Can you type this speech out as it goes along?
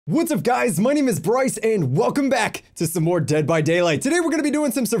What's up guys, my name is Bryce and welcome back to some more Dead by Daylight. Today we're going to be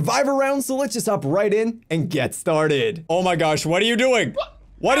doing some survivor rounds, so let's just hop right in and get started. Oh my gosh, what are you doing?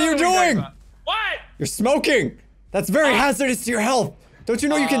 What are you doing? What? You're smoking. That's very hazardous to your health. Don't you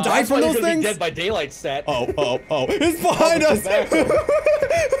know you can die from those things? Dead by Daylight set. Oh. It's behind us.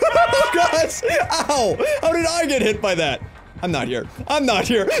 Oh gosh. Ow. How did I get hit by that? I'm not here.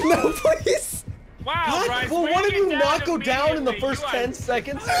 No, please. Wow, Bryce, Well, why did you not go down in the first 10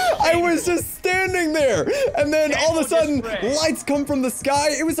 seconds? I was just standing there, and then all of a sudden, lights come from the sky.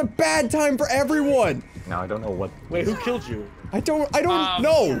 It was a bad time for everyone. Now I don't know what. Wait, who killed you? I don't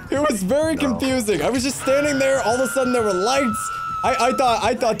know. It was very confusing. I was just standing there. All of a sudden, there were lights.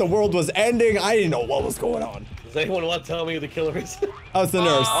 I thought the world was ending. I didn't know what was going on. Does anyone want to tell me who the killer is? I was the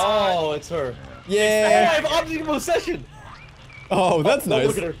nurse. Oh, it's her. Yeah. Oh, I have object of obsession. Oh, that's nice. Don't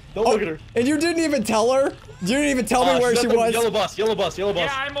look at her. Don't look at her. And you didn't even tell her? You didn't even tell me where she was? Yellow bus. Yeah,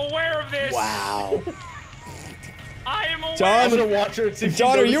 I'm aware of this. Wow. I am aware. I'm gonna watch her and see if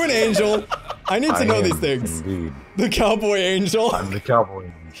John, she are you an angel? I need to know am these things. Indeed. The cowboy angel. I'm the cowboy.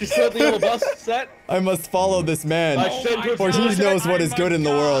 She's still at the yellow bus set? I must follow this man, Oh for he knows what is good in the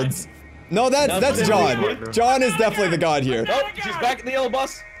world. No, that's John. John is definitely the god here. Oh, she's back in the yellow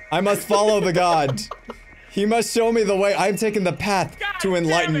bus. I must follow the god. He must show me the way. I'm taking the path to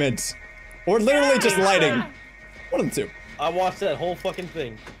enlightenment. Or literally just lighting. One of the two. I watched that whole fucking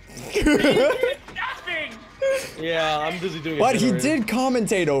thing. Nothing. Yeah, I'm busy doing it. But he did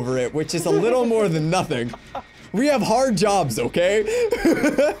commentate over it, which is a little more than nothing. We have hard jobs, okay?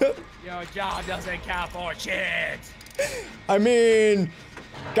 Your job doesn't count for shit. I mean,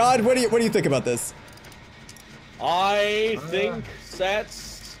 God, what do you think about this? I think that's...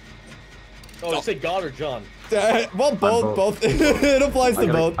 Oh, you say God or John? Well, both. It applies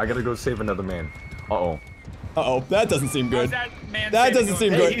to both. I gotta go save another man. Uh-oh, that doesn't seem good. That doesn't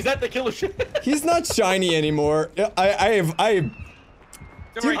seem Hey, good. he's at the killer ship. He's not shiny anymore. Don't worry,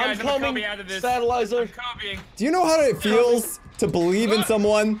 I'm guys, coming, Kobe out of this. Satellizer. Kobe. Do you know how it feels to believe in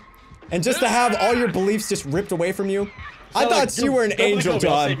someone and just to have all your beliefs just ripped away from you? I thought you were an angel,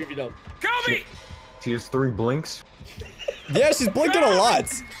 John. Kobe! She has 3 blinks. Yeah, she's blinking a lot.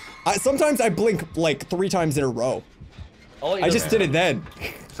 Sometimes I blink like 3 times in a row. I just did it then.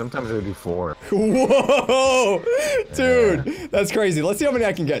 Sometimes I do 4. Whoa! Dude, that's crazy. Let's see how many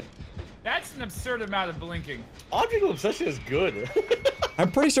I can get. That's an absurd amount of blinking. Object of obsession is good.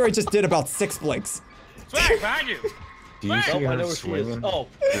 I'm pretty sure I just did about 6 blinks. Swag, behind you. Do you see I know her where she is. swinging? Oh.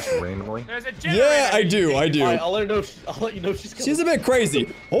 Just randomly? There's a generator. Yeah, I do. Alright, I'll let her know. I'll let you know she's coming. She's a bit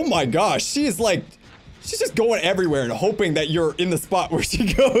crazy. Oh my gosh, she's just going everywhere and hoping that you're in the spot where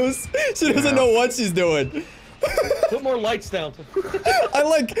she goes. She doesn't know what she's doing. Put more lights down. I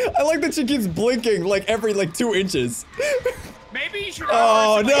like that she keeps blinking like every 2 inches. Maybe you should.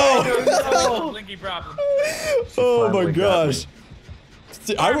 Oh no! Blinky problem. Oh my finally got gosh.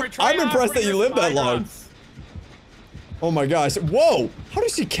 See, I'm impressed that you lived that long. Oh my gosh. Whoa! How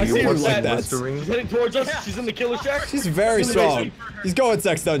does she carry see you her like set. that? She's heading towards us. She's in the killer shack. She's very strong. He's going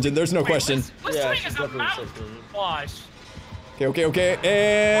sex dungeon, there's no question. Let's Yeah, swing she's as a definitely mountain sexy. wash. Okay, Why would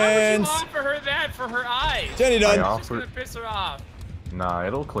and you offer her that for her eyes? Jenny I done. It's just gonna offered. piss her off. Nah,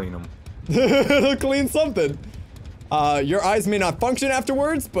 it'll clean them. It'll clean something. Your eyes may not function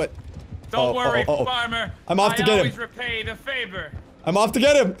afterwards, but Don't worry, farmer. I'm off to get him. I always repay the favor. I'm off to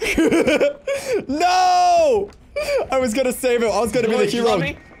get him. No! I was gonna save him. I was gonna be the hero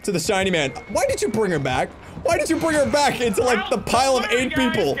to the shiny man. Why did you bring her back? Why did you bring her back into like the pile of 8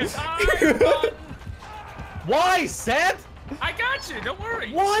 people? Why, Seth? I got you. Don't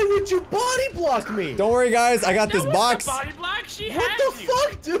worry. Why would you body block me? Don't worry, guys. I got this box. Body block. She What had the you.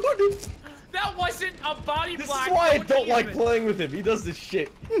 fuck, dude? That wasn't a body This block. is why I don't like playing with him. He does this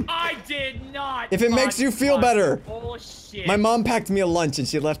shit. I did not. If it makes you feel better. Bullshit. My mom packed me a lunch and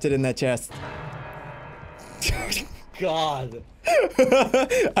she left it in that chest. God.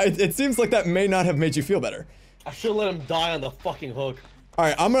 It seems like that may not have made you feel better. I should let him die on the fucking hook. All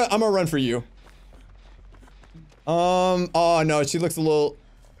right, I'm gonna run for you. Oh no, she looks a little.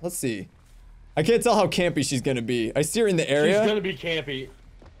 Let's see. I can't tell how campy she's gonna be. I see her in the area. She's gonna be campy.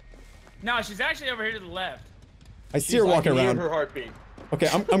 No, she's actually over here to the left. I see her walking around. Her heartbeat. Okay,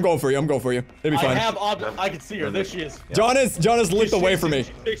 I'm going for you. I'm going for you. It'll be fine. I can see her. There she is. John is lit the way for me.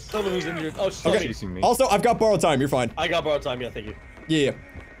 Someone who's in your. Oh, she's Okay. me. Also, I've got borrowed time. You're fine. I got borrowed time. Yeah, thank you. Yeah.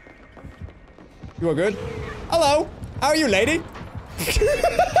 You are good? Hello. How are you, lady?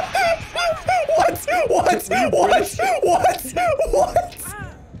 What?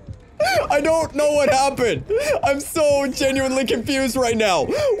 I don't know what happened. I'm so genuinely confused right now.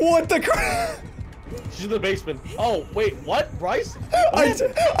 What the crap? She's in the basement. Oh, wait, what? Bryce? I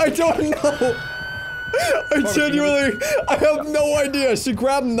don't know. I genuinely, I have no idea. She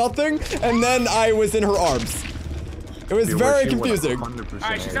grabbed nothing, and then I was in her arms. It was very confusing.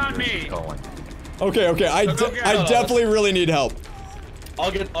 Alright, she's on me. Okay, I definitely really need help.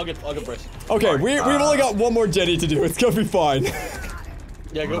 I'll get Bryce. Okay, we've only got one more Jenny to do. It's gonna be fine.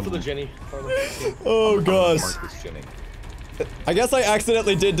 Yeah, go for the Jenny. Oh gosh. Marcus Jenny. I guess I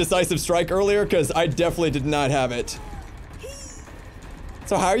accidentally did decisive strike earlier because I definitely did not have it.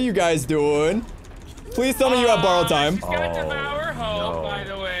 So how are you guys doing? Please tell me you have borrow time. She's got Devour Hope, by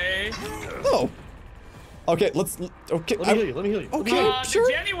the way. Oh. Okay, let's. Okay. Let me heal you. Okay, sure.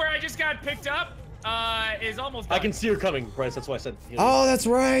 The Jenny where I just got picked up is almost done. I can see her coming, Bryce. That's why I said. Oh, that's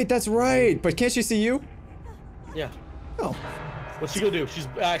right. That's right. But can't she see you? Yeah. Oh. What's she gonna do? She's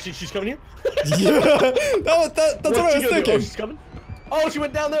coming here. Yeah. That's what I was thinking. Oh, she's coming. Oh, she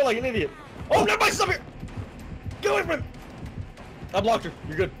went down there like an idiot. Oh, never mind. Stop here. Get away from him. I blocked her.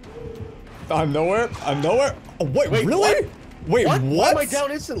 You're good. I'm nowhere. Oh, wait, really? What? Wait, what? Why am I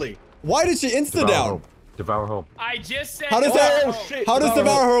down instantly? Why did she insta down? Devour Hope. I just said. How does that? Oh, shit. How does Devour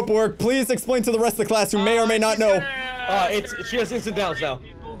Devour Hope work? Please explain to the rest of the class who may or may not know. She has instant downs now.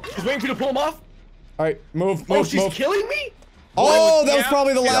 She's waiting for you to pull him off. All right, move. Oh, she's killing me. Oh, that was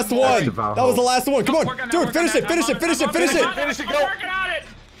probably the Yeah. last one. Devour That was the Hope. last one. Come on, Working on dude, it, finish it, finish it, finish it, finish it. Finish it, I'm go. working on it.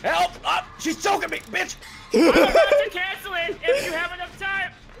 Help! She's choking me, bitch. I'm about to cancel it if you have enough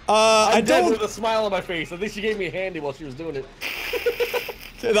time. I I'm dead don't. with a smile on my face. I think she gave me a handy while she was doing it.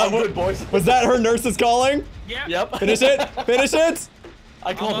 That good, boys. Was that her nurse's calling? Yep. Yep. Finish it. Finish it.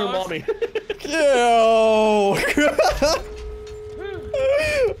 I call her Almost. mommy. Yo.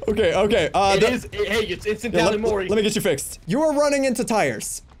 Okay. Hey, it's instant down and Mori. Let me get you fixed. You are running into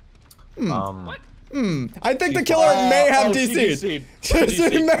tires. What? I think the killer may have she DC'd. DC'd.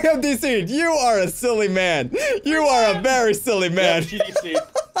 She may have DC'd. You are a silly man. You are a very silly man. Yeah, she DC'd.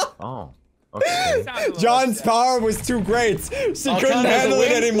 Oh. Okay. Sounds a little John's upset. power was too great. She I'll couldn't count as a handle it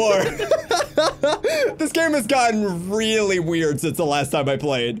win. anymore. This game has gotten really weird since the last time I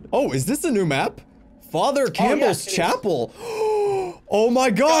played. Oh, is this a new map? Father Campbell's it is. Chapel. Oh my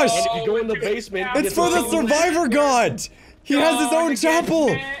gosh. And if you go in the basement, It's for the survivor god. He has his own chapel.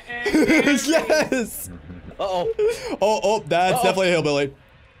 Yes. Uh-oh. Oh, that's definitely a hillbilly.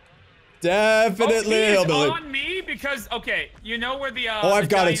 Definitely a hillbilly. On me because you know where the Oh, I've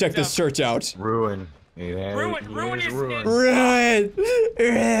got to check this church out. Ruin. Yeah, Ruin is ruin. Right.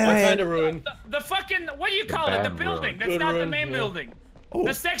 What kind of ruin? the fucking what do you call it? The bad building. ruin. That's Good not the ruin, main yeah. building. Oh.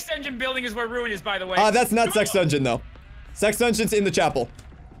 The sex dungeon building is where ruin is, by the way. That's not Sex Dungeon though. Sex Dungeon's in the chapel.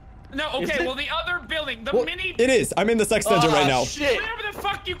 No, Is okay, it? well the other building, the Well, mini it is. I'm in the Sex Dungeon right now. Shit. whatever the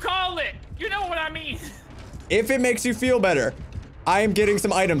fuck you call it. You know what I mean. If it makes you feel better, I am getting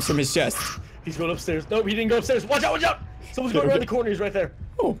some items from his chest. He's going upstairs. Nope, he didn't go upstairs. Watch out, watch out. Someone's going around the corner. He's right there.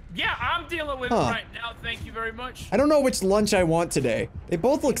 Oh, Yeah, I'm dealing with it right now. Thank you very much. I don't know which lunch I want today. They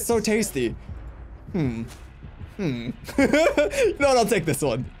both look so tasty. You know what? I'll take this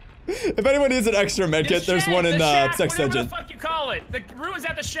one. If anyone needs an extra medkit, there's one in the shack, Sex whatever Dungeon. the fuck you call it. The ruin's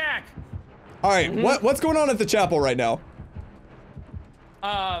at the shack. All right, what's going on at the chapel right now?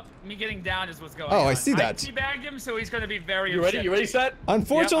 Me getting down is what's going Oh, on. I see that. I teabagged him, so he's gonna be very You ready? upset. You ready, Set?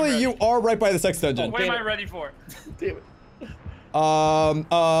 Unfortunately, Yeah, I'm you are right by the Sex Dungeon. What am Damn I it. ready for? Damn it.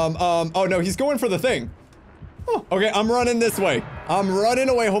 Oh no, he's going for the thing. Oh, okay, I'm running this way. I'm running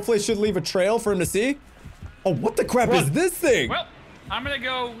away. Hopefully it should leave a trail for him to see. Oh, what the crap is this thing? Well, I'm gonna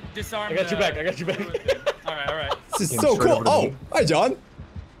go disarm. I got your back. I got your back. All right. This is Came so straight cool. over to Oh, me. hi, John.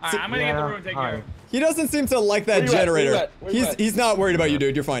 All right, I'm gonna get the room taken care of. He doesn't seem to like that Where you at? Where generator. you at? Where you at? He's not worried about you,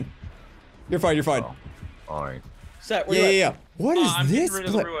 dude. You're fine. You're fine. You're fine. Oh. All right. Set, where Yeah, you yeah, at? yeah. What is I'm this? getting rid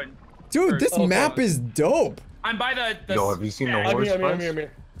of the ruin. Dude, this Okay. map is dope. I'm by the Yo, have you seen the yeah, horse? I'm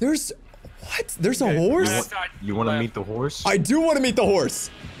here. There's what? There's a Okay. horse? That's not- You want to meet the horse? I do want to meet the horse.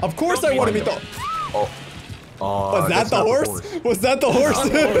 Of course Don't I want to meet meet the. Oh. Was that that's the not horse? Was that the horse?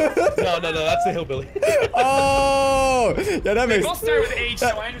 No, that's the hillbilly. Oh, yeah, that They makes both start with H, so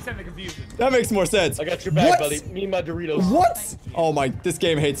I understand the confusion. that makes more sense. I got your back, What? buddy. Me and my Doritos. What? Oh my, this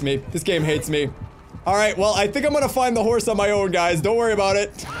game hates me. This game hates me. All right, well, I think I'm gonna find the horse on my own, guys. Don't worry about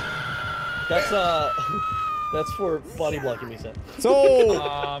it. That's for body blocking me, Set. So,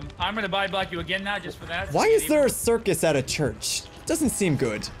 I'm gonna body block you again now, just for that. why is there a circus at a church? Doesn't seem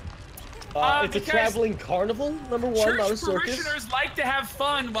good. It's a because traveling carnival, number one, Church not a circus. parishioners like to have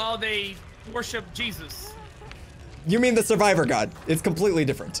fun while they worship Jesus. You mean the survivor god? It's completely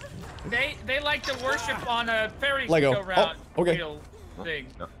different. They like to worship on a fairy Lego. go-round Oh, okay. wheel thing.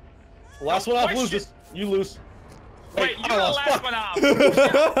 Last one off Question. loses. You lose. Wait, Hey, you're I the lost. last Fuck. one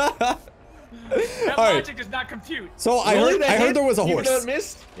off. That All right. logic does not compute. So I heard there was a horse. Even though it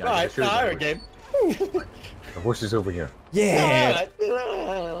missed? Yeah, Alright, sure alright, there game. The horse is over here. Yeah.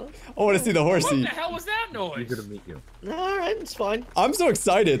 Alright, I want to see the What horsey. the hell was that noise? Eager to meet you. alright, it's fine. I'm so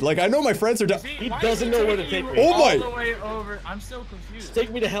excited. Like I know my friends are down. See, He why doesn't is know where to taking take you me. Oh my- all the way over. I'm so confused.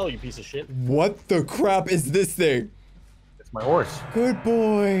 Take me to hell, you piece of shit. What the crap is this thing? It's my horse. Good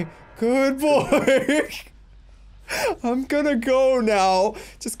boy. Good boy. I'm gonna go now.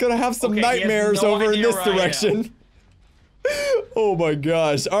 Just gonna have some Okay, he has nightmares no over in idea this where I am. direction. Oh my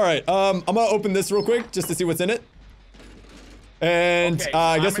gosh. All right. I'm gonna open this real quick just to see what's in it. And Okay,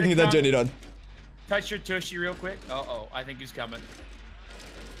 I I'm guess we can gonna get that come- Jenny done. Touch your tushy real quick. Uh-oh, I think he's coming.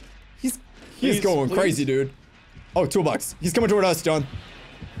 He's Please, going please. crazy, dude. Oh, toolbox. He's coming toward us, John.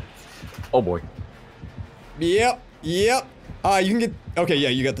 Oh boy. Yep. Yep. You can get. Okay, yeah,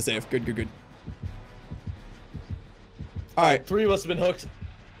 you got the save. Good, good, good. All right. 3 of us have been hooked.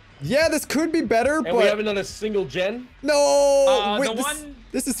 Yeah, this could be better, And but we haven't done a single gen. no. Wait, the this, one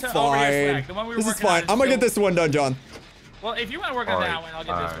this is to over your fine. flag, the one we were This is working on fine. is I'm gonna get still- this one done, John. Well, if you want to work on Alright, that one, I'll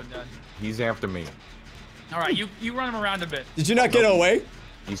get this one done. He's after me. All right, you run him around a bit. Did you not get away?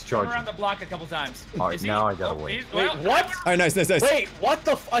 He's Run around charging. the block a couple times. Alright, Is he- now I got oh, away. he's- Wait, well, what? All right, nice, nice, nice. Wait, what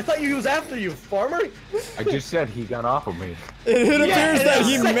the I thought he was after you, farmer? I just said he got off of me. It appears and that a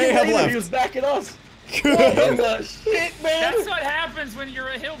he second may have later, left. He was back at us. What in the shit, man? That's what happens when you're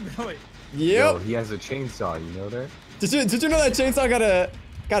a hillbilly. Yo, Yep. he has a chainsaw, you know that? Did you know that chainsaw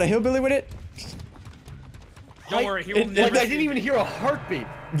got a hillbilly with it? Don't worry, he will it- never. Like, I see didn't even me. hear a heartbeat.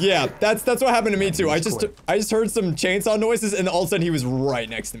 Yeah, that's what happened to me too. I He's just quick. heard some chainsaw noises and all of a sudden he was right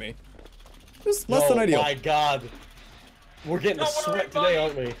next to me. It was less than ideal. Oh my god. We're getting a Don't worry, sweat today,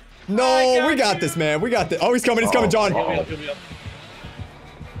 aren't we? No, I we got got this, you. man. We got this. Oh, he's coming, John. Heal me up, heal me up.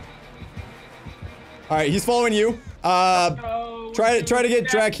 All right, he's following you. Go Try to get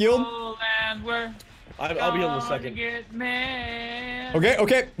Drac healed. And we're I'll be healed in a gonna second. get mad.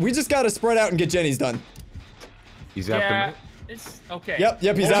 Okay. We just gotta spread out and get Jenny's done. He's Yeah, after me. it's okay. Yep.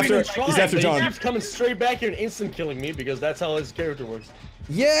 He's Well, after. we tried, He's after but John. He keeps coming straight back here and instant killing me because that's how his character works.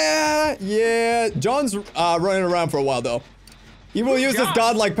 Yeah. John's running around for a while though. He will use his John.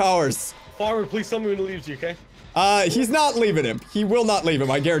 godlike powers. Farmer, please tell me when he leaves you, okay? He's not leaving him. He will not leave him.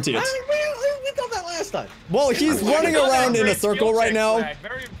 I guarantee it. We thought that last time. Well, he's running Another around in a great circle skill right check now. flag.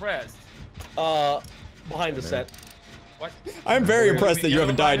 Very impressed. Behind the set. What? I'm very impressed that you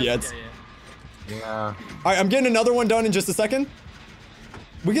haven't died yet. Yeah. All right, I'm getting another one done in just a second.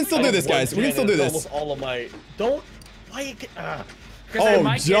 We can still I do have this, one guys. We can gen still and do it's this. Almost all of my. Don't. Why you?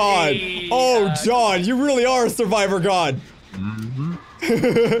 Oh, John. Oh, John, you really are a survivor god. Mm-hmm.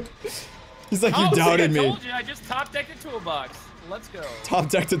 He's like, you Oh, doubted I me. told you, I just top decked the toolbox. Let's go. Top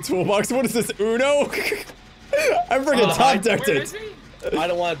decked a toolbox. What is this, Uno? I freaking top decked Where it. is he? I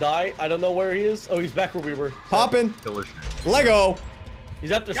don't want to die. I don't know where he is. Oh, he's back where we were. Poppin'. Delicious. Lego.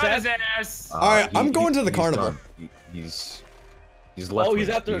 He's after Got his set. ass. All right, I'm going to the he's carnival. done. He's left. Oh, he's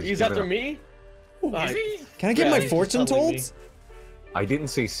me. after. He's given after up. me. Is he? Can I get Yeah, my he's fortune telling told? me. I didn't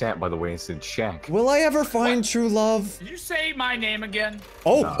say Sat, by the way. I said Shaq. Will I ever find true love? Did you say my name again?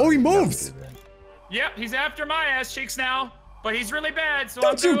 Oh, Nah, oh, he never moves. did that. Yep, he's after my ass cheeks now, but he's really bad, so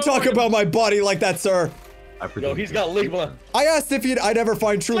Don't you talk about my body like that, sir. I Yo, predicted he's it. got Ligma. I asked if I'd ever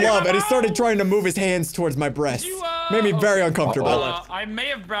find true love, and he started trying to move his hands towards my breasts. Made me very uncomfortable. I may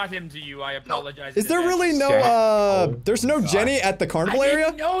have brought him to you. I apologize. Is in there advance. really no, Oh, there's no Jenny at the carnival area?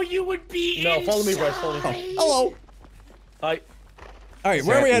 I didn't know you would be. No, follow me, Bryce. Follow me. inside. Hello. Hi. All right,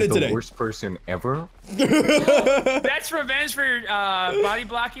 where are Sat we is headed the today? worst person ever. That's revenge for body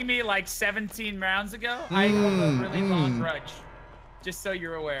blocking me like 17 rounds ago. I have a really long grudge. Just so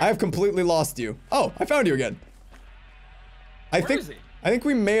you're aware. I have completely lost you. Oh, I found you again. Where is he? I think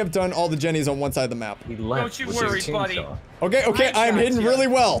we may have done all the Jennies on one side of the map. He left. you with worry, his buddy. chainsaw. Okay, I I'm got hidden ya. really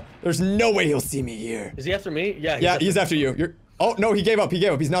well. There's no way he'll see me here. Is he after me? Yeah. Yeah, he's after you. You're. Oh no, he gave up.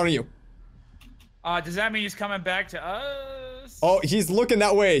 He's not on you. Does that mean he's coming back to us? Oh, he's looking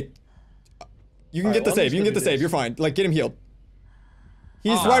that way. You can All get right, the well, I'm save. just You can get gonna the do save. this. You're fine. Like, get him healed.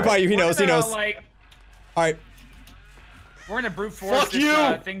 He's Oh, right by you. He we're knows. He gonna, knows. Like, All right. we're gonna brute force Fuck this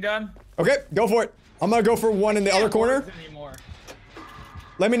you! Thing done. Okay, go for it. I'm gonna go for one in the other Can't corner. work anymore.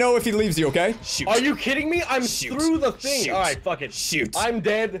 Let me know if he leaves you. Okay? Shoot. Are you kidding me? I'm Shoot. through the thing. Shoot. All right, fuck it. Shoot. I'm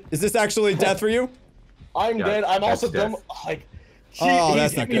dead. Is this actually death for you? I'm Yeah, dead. I'm that's also dumb. death. Like, Oh, he's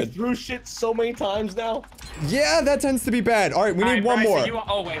that's hit not me good. through shit so many times now. Yeah, that tends to be bad. All right, we need All one right, Bryce, more. you-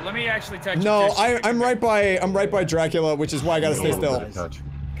 oh wait, let me actually touch. No, your tissue. I'm right by Dracula, which is why I gotta stay still. Don't touch.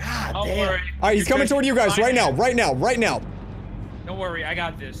 God Don't damn. worry. All right, he's coming toward you guys right now, right now, right now. Don't worry, I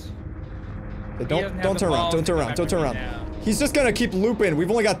got this. Okay, doesn't have don't the turn around. balls Don't to turn come around. Don't after turn me around. now. He's just gonna keep looping. We've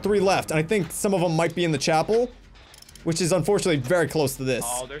only got 3 left, and I think some of them might be in the chapel, which is unfortunately very close to this.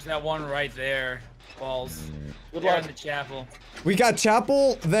 Oh, there's that one right there. Balls. Good They're luck. in the chapel. We got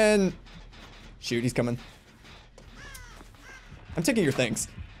chapel, then... Shoot, he's coming. I'm taking your things.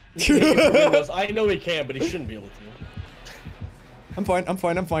 I know he can, but he shouldn't be able to. I'm fine, I'm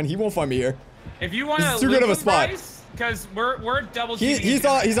fine, I'm fine. He won't find me here. If you want This to is too good of a spot. because we're double He's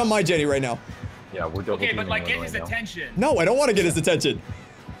teaming. on my Jenny right now. Yeah, we're double Okay, but teaming like him get right his now. attention. No, I don't want to get his attention.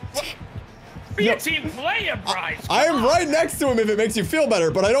 Be a team player, Bryce. I am Come on. right next to him if it makes you feel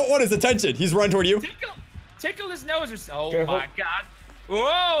better, but I don't want his attention. He's running toward you. Tickle his nose or so. Oh Careful. my god.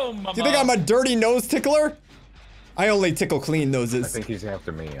 Whoa, mama. Do you think I'm a dirty nose tickler? I only tickle clean I noses. think he's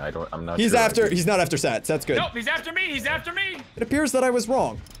after me. I'm not He's sure. after, he's not after Sats. That's good. Nope, he's after me. He's after me. It appears that I was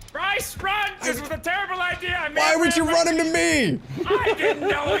wrong. Bryce, run! This was a terrible idea. I made Why would you run him? into me? I didn't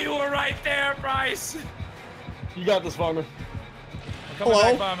know you were right there, Bryce. You got this, farmer. I'm coming Hello?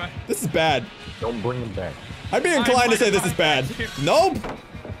 back, Farmer. This is bad. Don't bring him back. I'd be inclined to say this is bad. Nope.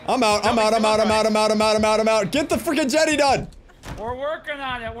 I'm out, I'm out, I'm out, I'm out, I'm out, I'm out, I'm out, I'm out. Get the freaking jetty done. We're working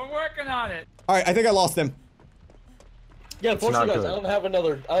on it. We're working on it. All right, I think I lost him. Yeah, unfortunately, not guys, good. I don't have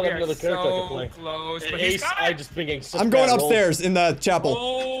another character I so can play. close. And But he's Ace, got I it. just been getting such I'm going bad rolls. upstairs in the chapel.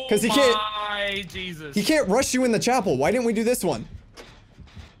 Oh 'Cause he can't- my Jesus. He can't rush you in the chapel. Why didn't we do this one?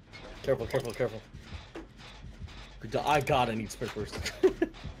 Careful, careful, careful. I gotta need sprint burst.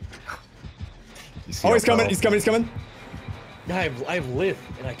 You see Oh, how he's coming, powerful- he's coming, he's coming. I have lift,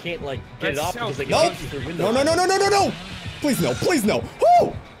 and I can't like get it That's off so because they Nope. get through No, windows. no, no, no, no, no, no. Please no, please no.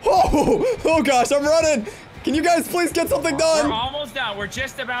 Oh, oh, oh gosh, I'm running. Can you guys please get something We're done? almost done. We're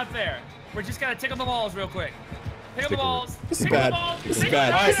just about there. We're just gotta tickle the walls real quick. Tickle the Tickle it. walls. This is tickle bad. The walls. This is tickle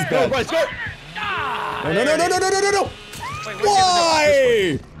bad. the This is walls. bad. Bryce, go! Ah, No, no, no, no, no, no, no, no, no. Wait,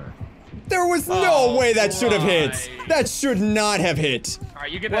 Why? There was no Oh, way that should have hit. Bryce. That should not have hit. All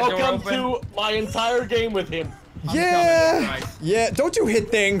right, you get that door Welcome open. to my entire game with him. Yeah. coming, Bryce. Yeah, don't you hit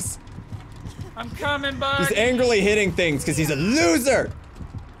things. I'm coming, bud. He's angrily hitting things because he's a loser.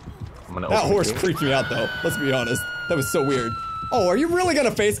 I'm gonna That open the horse gate. creeped me out though. Let's be honest. That was so weird. Oh, are you really gonna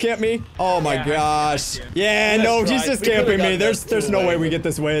face camp me? Oh my Yeah, I gosh. see that, Yeah, That's no, he's right. just We could've camping got me. that There's no two way away. we get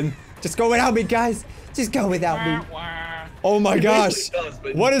this win. Just go without me, guys. Just go without me. Wah, wah. Oh my He gosh. basically does,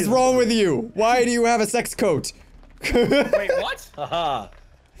 but What he is kills wrong me. with you? Why do you have a sex coat? Wait, what? Haha.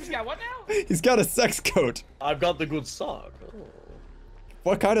 He's got what now? He's got a sex coat. I've got the good sock. Oh.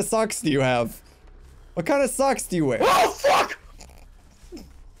 What kind of socks do you have? What kind of socks do you wear? Oh fuck!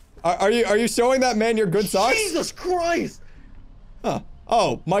 Are you showing that man your good socks? Jesus Christ! Huh.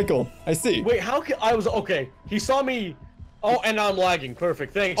 Oh, Michael, I see. Wait, how can I was okay? He saw me. Oh, and now I'm lagging.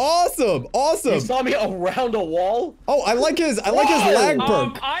 Perfect. Thanks. Awesome, He awesome. saw me around a wall. Oh, I like his Whoa! lag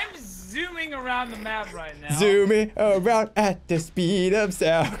perk. I'm zooming around the map right now. Zooming around at the speed of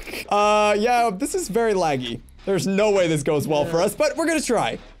sound. Yeah, this is very laggy. There's no way this goes well for us, but we're gonna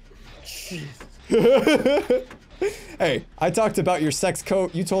try. Hey, I talked about your sex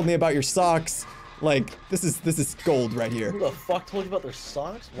coat. You told me about your socks. Like, this is gold right here. Who the fuck told you about their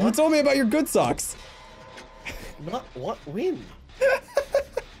socks? You What? told me about your good socks. Not what? When?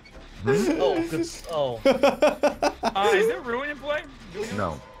 Oh, good. Oh. Is there ruin in play?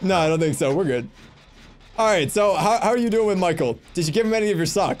 No. No, I don't think so. We're good. All right, so how are you doing with Michael? Did you give him any of your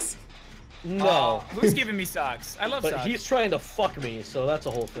socks? No. Who's giving me socks? I love But socks. he's trying to fuck me, so that's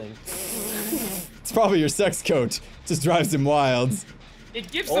a whole thing. It's probably your sex coat. Just drives him wild.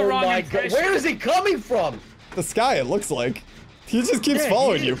 It gives the Oh wrong my god. impression. Where is he coming from? The sky, it looks like. He just keeps Yeah,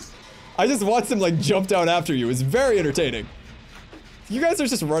 following he you. is. I just watched him like jump down after you. It's very entertaining. You guys are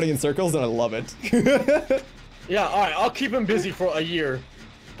just running in circles and I love it. Yeah, alright, I'll keep him busy for a year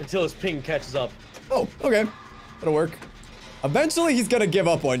until his ping catches up. Oh, okay. That'll work. Eventually he's gonna give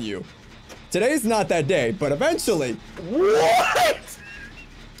up on you. Today's not that day, but eventually. What?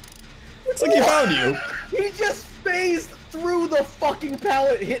 Looks like he found you. He just phased through the fucking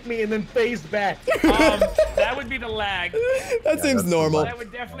pallet, hit me, and then phased back. That would be the lag. That seems that's normal. That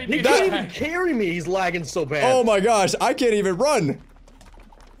would definitely be He the can't even lag. carry me, he's lagging so bad. Oh my gosh, I can't even run.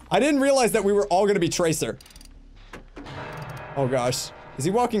 I didn't realize that we were all gonna be Tracer. Oh gosh. Is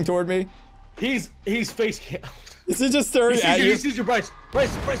he walking toward me? He's face cam. Is he just staring He at sees you, you? he sees you, Bryce.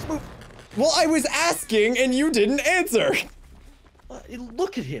 Bryce, move. Well, I was asking and you didn't answer.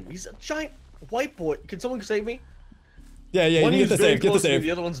 Look at him. He's a giant white boy. Can someone save me? Yeah, yeah, One you is get the very save, get the close to me, save.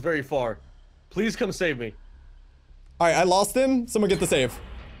 the other one's very far. Please come save me. Alright, I lost him. Someone get the save.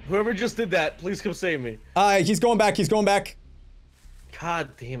 Whoever just did that, please come save me. He's going back, he's going back. God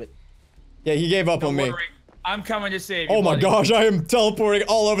damn it. Yeah, he gave up Don't on me. worry. I'm coming to save you. Oh my buddy. gosh, I am teleporting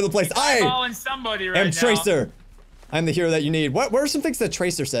all over the place. I'm I calling somebody right am now. Tracer. I'm the hero that you need. What are some things that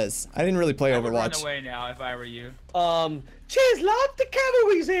Tracer says? I didn't really play I would run Overwatch. away now if I were you. Cheers, love. The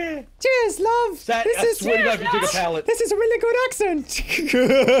cavalry's here. Cheers, love. Swear to God, if you took a pallet. This is a really good accent.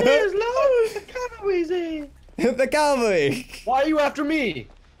 Cheers, love. The cavalry's here. The cavalry. Why are you after me,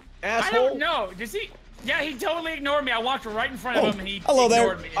 asshole? I don't know. Does he? Yeah, he totally ignored me. I walked right in front of him and he hello there.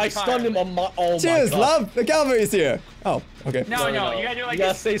 ignored me. I stunned him on my. Oh Cheers, my God. love. The cavalry's here. Oh, okay. No, you gotta do it like you gotta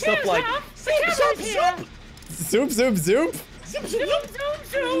this. say stuff Cheers, like. love. Zoop, The zoop, cavalry's here. zoop. Zoop, zoop, zoop. Zoop, Zoom, zoop. zoom,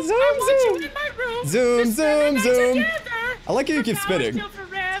 zoom. Zoom, I want zoom. you in my room. Zoom, To spend the zoom, night zoom. together. I like how you keep From now spitting. until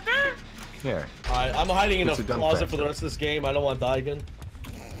forever. Here. Alright, I'm hiding in a It's a dumb closet fact. for the rest of this game. I don't want to die again.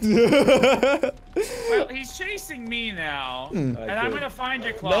 Well, he's chasing me now, and I'm good. gonna find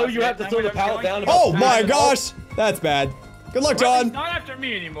your closet. No, you have to throw the pallet down. About Oh 3 my minutes. gosh, that's bad. Good luck, Well, he's John. not after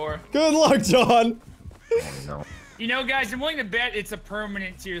me anymore. Good luck, John. Oh, no. You know, guys, I'm willing to bet it's a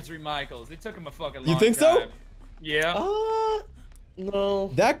permanent tier 3 Michaels. It took him a fucking long You think so? time. Yeah. No.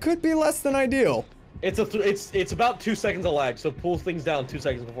 That could be less than ideal. It's about 2 seconds of lag, so pull things down 2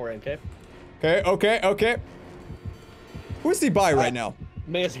 seconds beforehand, okay? Okay. Who's he by right now?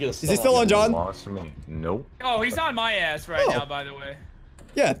 May have to get a Is he still on John? Lost me. Nope. Oh, he's on my ass right Oh. now, by the way.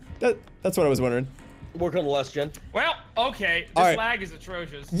 Yeah, that's what I was wondering. Work on the last gen. Well, okay. This Alright. lag is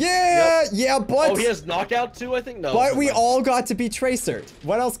atrocious. Yeah, but Oh, he has knockout too, I think? No. but never we mind. all got to be Tracer.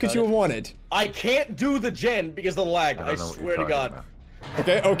 What else could Got you it. have wanted? I can't do the gen because of the lag. I don't know what swear you're to talking God.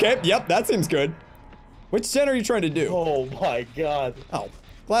 about. Okay, yep, that seems good. Which gen are you trying to do? Oh my God. Oh,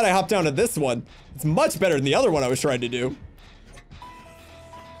 glad I hopped down to this one. It's much better than the other one I was trying to do.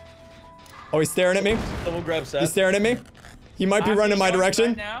 Oh, he's staring at me? Someone grab Seth. He's staring at me? He might be I'm running my going direction.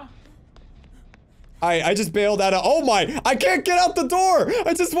 right now. I just bailed out of— oh my, I can't get out the door!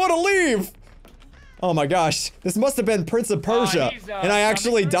 I just want to leave! Oh my gosh, this must have been Prince of Persia. he's, And I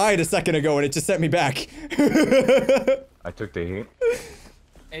actually coming through. died a second ago and it just sent me back. I took the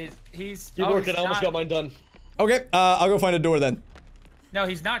heat. He's Keep oh, working. he's I almost not- got mine done. Okay, I'll go find a door then. No,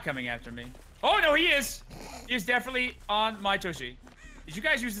 he's not coming after me. Oh, no, he is. He is definitely on my Toshi. Did you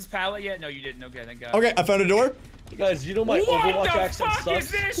guys use this pallet yet? No, you didn't. Okay, thank God. Okay, I found a door. You guys, you know my What Overwatch the accent fuck sucks?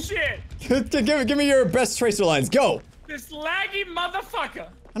 is this shit? give me your best Tracer lines. Go. This laggy motherfucker.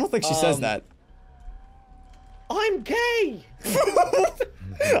 I don't think she says that. I'm gay. I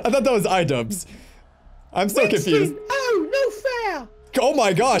thought that was iDubbbz. I'm so confused. Oh, no fair. Oh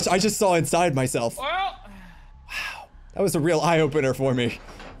my gosh, I just saw inside myself. Well, That was a real eye-opener for me.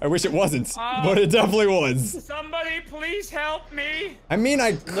 I wish it wasn't, but it definitely was. somebody please help me. I mean,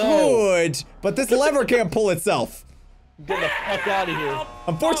 I could, but this lever can't pull itself. Get the fuck out of here.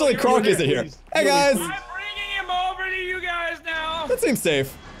 Unfortunately, Oh, Kronk here, isn't here. please. Hey Really, guys, please. I'm bringing him over to you guys now. that seems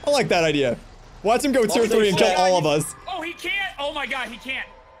safe. I like that idea. Watch him go tier Also, 3 and kill yeah, all of us. Oh, he can't. Oh my God, he can't.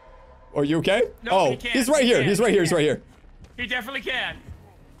 Are you okay? No, Oh, he can't. he's right He here. can't. He's right He here. He's can't. right here. He definitely can.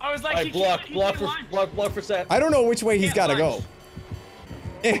 I was like, Alright, he block, can't. block he for, can't block for Seth. I don't know which way he's got to Can't go.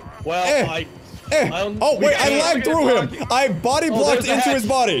 Eh, Well, eh, eh. don't- Oh wait, I we lagged can't through him. block I body blocked there's a into hatch. his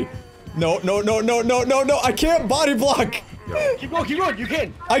body. No. I can't body block. Keep going, you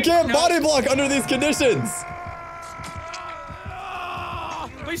can. I can't No. body block under these conditions.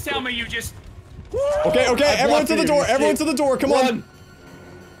 Please tell me you just. Okay, I everyone blocked to the you, door. you Everyone shit. to the door. Come Run.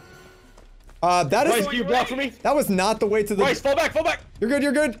 on. That Bryce, is— can you block for me? that was not the way to the— Bryce, fall back, fall back. You're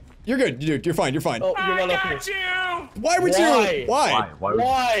good. Dude, you're fine. Oh, you're I not up got here. you. Why would Why? you? Why? Why would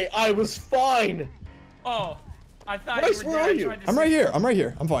Why? I was fine. Oh, I thought Bryce, you were where dead. are you? I tried to I'm see- right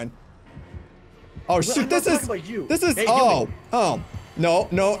here. I'm fine. Oh I'm shoot, not this talking is— about you. this is— Hey, heal oh, me. oh. No.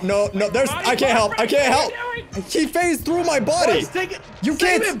 There's— I can't help. I can't help. He phased through my body. Bryce, take it. You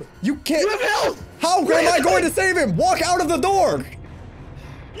Save can't. him. You can't. You have health. How You am I have going to health. save him? Walk out of the door.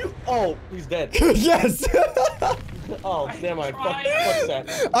 Oh, he's dead. Yes. Oh, damn, I fucked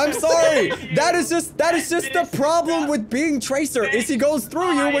that. I'm sorry. That is just the problem with being Tracer is he goes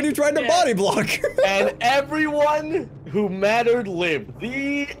through you when you're trying to body block. And everyone who mattered lived.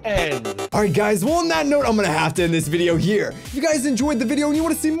 The end. Alright guys, well on that note, I'm gonna have to end this video here. If you guys enjoyed the video and you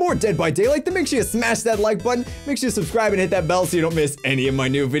want to see more Dead by Daylight, then make sure you smash that like button, make sure you subscribe and hit that bell so you don't miss any of my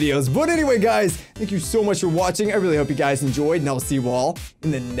new videos. But anyway guys, thank you so much for watching. I really hope you guys enjoyed and I'll see you all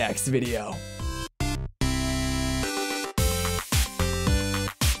in the next video.